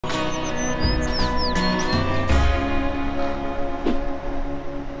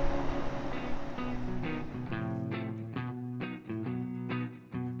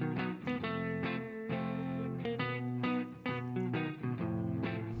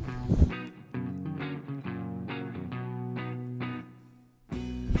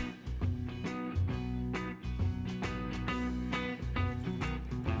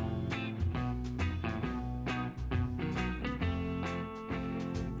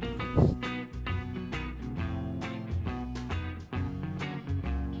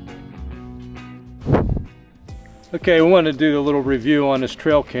Okay, we wanted to do a little review on this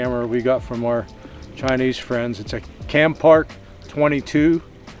trail camera we got from our Chinese friends. It's a CamPark 22.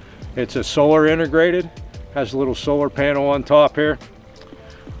 It's a solar integrated, has a little solar panel on top here.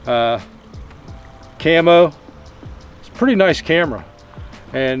 Camo, it's a pretty nice camera,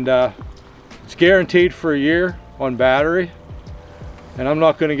 and it's guaranteed for a year on battery. And I'm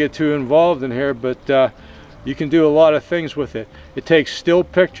not going to get too involved in here, but you can do a lot of things with it. It takes still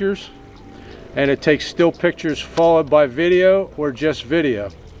pictures, and it takes still pictures followed by video or just video.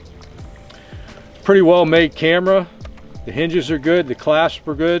 Pretty well made camera. The hinges are good, the clasps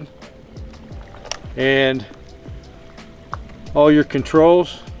are good, and all your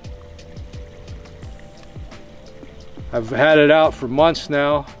controls. I've had it out for months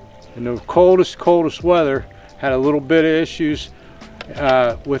now. In the coldest weather, had a little bit of issues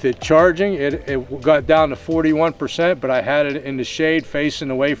with it charging. It got down to 41%, but I had it in the shade facing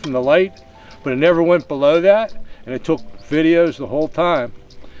away from the light, but it never went below that, and it took videos the whole time.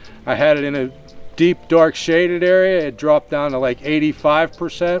 I had it in a deep dark shaded area. It dropped down to like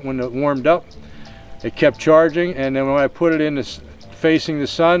 85% when it warmed up. It kept charging, and then when I put it in this facing the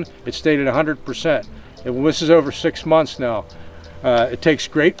sun, it stayed at 100%. This is over 6 months now. It takes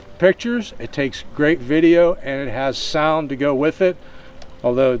great pictures, it takes great video, and it has sound to go with it.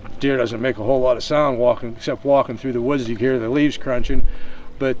 Although deer doesn't make a whole lot of sound except walking through the woods. You hear the leaves crunching.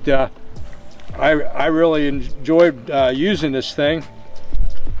 But I really enjoyed using this thing.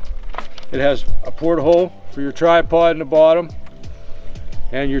 It has a porthole for your tripod in the bottom,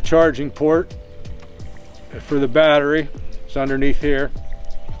 and your charging port for the battery. It's underneath here.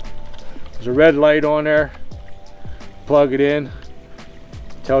 There's a red light on there. Plug it in.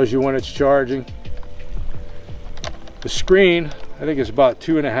 Tells you when it's charging. The screen, I think it's about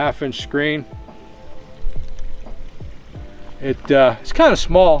 2.5 inch screen. It's kind of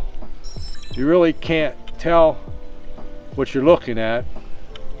small. You really can't tell what you're looking at,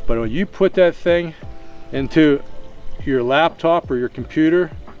 but when you put that thing into your laptop or your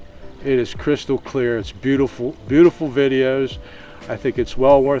computer, it is crystal clear. It's beautiful, beautiful videos. I think it's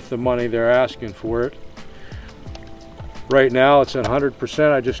well worth the money they're asking for it. Right now it's at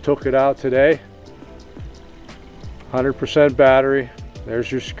 100%. I just took it out today. 100% battery. There's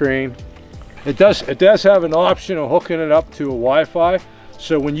your screen. It does have an option of hooking it up to a Wi-Fi,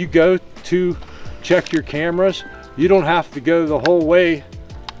 so when you go to check your cameras, you don't have to go the whole way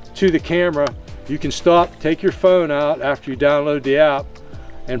to the camera. You can stop, take your phone out after you download the app,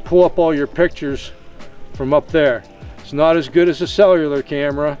 and pull up all your pictures from up there. It's not as good as a cellular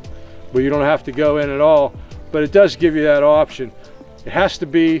camera, but you don't have to go in at all. But it does give you that option. It has to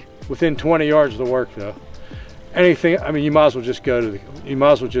be within 20 yards of the work though. Anything, I mean, you might as well just go to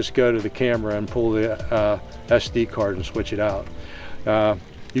the camera and pull the SD card and switch it out.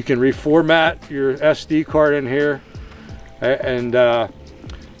 You can reformat your SD card in here, and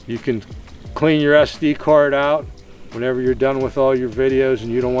you can clean your SD card out whenever you're done with all your videos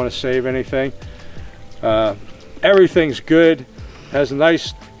and you don't want to save anything. Everything's good. Has a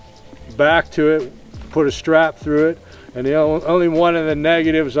nice back to it. Put a strap through it, and the only one of the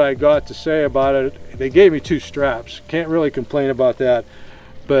negatives I got to say about it, they gave me 2 straps. Can't really complain about that,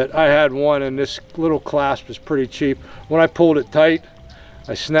 but I had one, and this little clasp is pretty cheap. When I pulled it tight,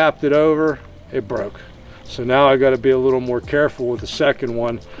 I snapped it over, it broke. So now I got to be a little more careful with the second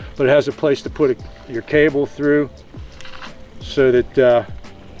one, but it has a place to put your cable through so that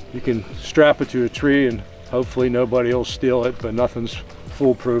you can strap it to a tree, and hopefully nobody will steal it, but nothing's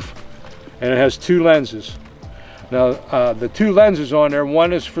foolproof. And it has 2 lenses. Now the 2 lenses on there,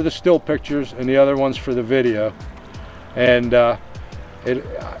 one is for the still pictures and the other one's for the video. And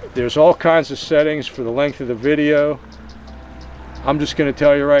there's all kinds of settings for the length of the video. I'm just going to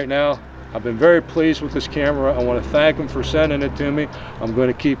tell you right now, I've been very pleased with this camera. I want to thank them for sending it to me. I'm going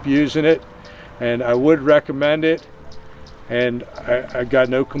to keep using it, and I would recommend it. And I got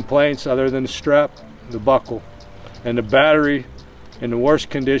no complaints other than the strap, the buckle, and the battery in the worst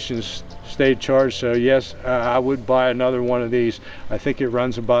conditions stayed charged. So yes, I would buy another one of these. I think it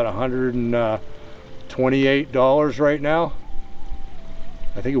runs about $128 right now.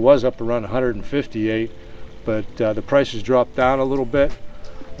 I think it was up around 158, but the price has dropped down a little bit.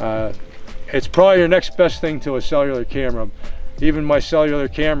 It's probably your next best thing to a cellular camera. Even my cellular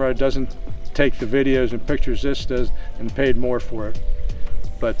camera doesn't take the videos and pictures this does, and paid more for it.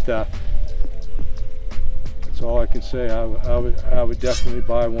 But that's all I can say. I would definitely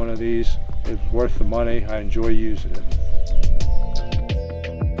buy one of these. It's worth the money. I enjoy using it.